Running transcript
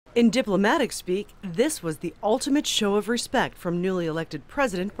In diplomatic speak, this was the ultimate show of respect from newly elected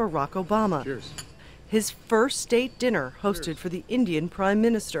President Barack Obama. Cheers. His first state dinner hosted for the Indian Prime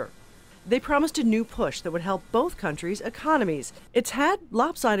Minister. They promised a new push that would help both countries' economies. It's had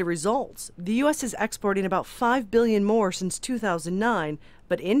lopsided results. The U.S. is exporting about $5 billion more since 2009,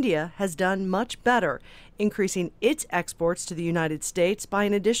 but India has done much better, increasing its exports to the United States by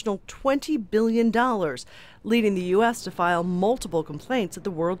an additional $20 billion, leading the U.S. to file multiple complaints at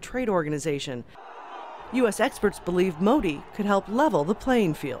the World Trade Organization. U.S. experts believe Modi could help level the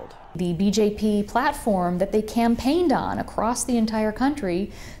playing field. The BJP platform that they campaigned on across the entire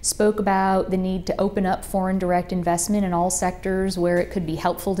country spoke about the need to open up foreign direct investment in all sectors where it could be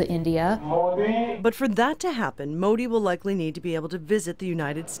helpful to India. But for that to happen, Modi will likely need to be able to visit the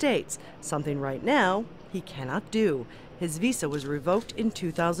United States, something right now he cannot do. His visa was revoked in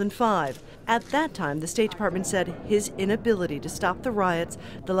 2005. At that time, the State Department said his inability to stop the riots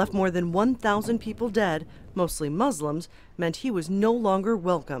that left more than 1,000 people dead, mostly Muslims, meant he was no longer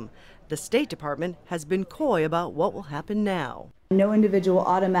welcome. The State Department has been coy about what will happen now. No individual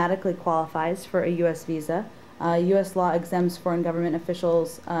automatically qualifies for a U.S. visa. U.S. law exempts foreign government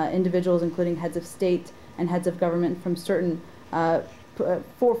officials, individuals including heads of state and heads of government from certain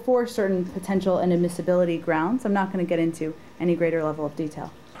for certain potential and admissibility grounds. I'm not going to get into any greater level of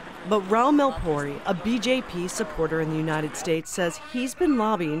detail. But Rao Melpuri, a BJP supporter in the United States, says he's been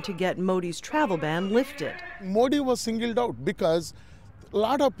lobbying to get Modi's travel ban lifted. Modi was singled out because a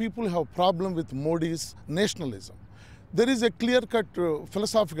lot of people have problem with Modi's nationalism. There is a clear-cut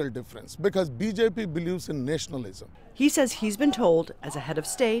philosophical difference because BJP believes in nationalism. He says he's been told, as a head of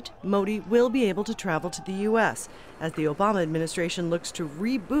state, Modi will be able to travel to the U.S. as the Obama administration looks to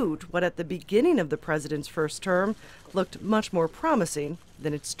reboot what at the beginning of the president's first term looked much more promising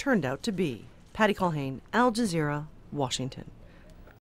than it's turned out to be. Patty Culhane, Al Jazeera, Washington.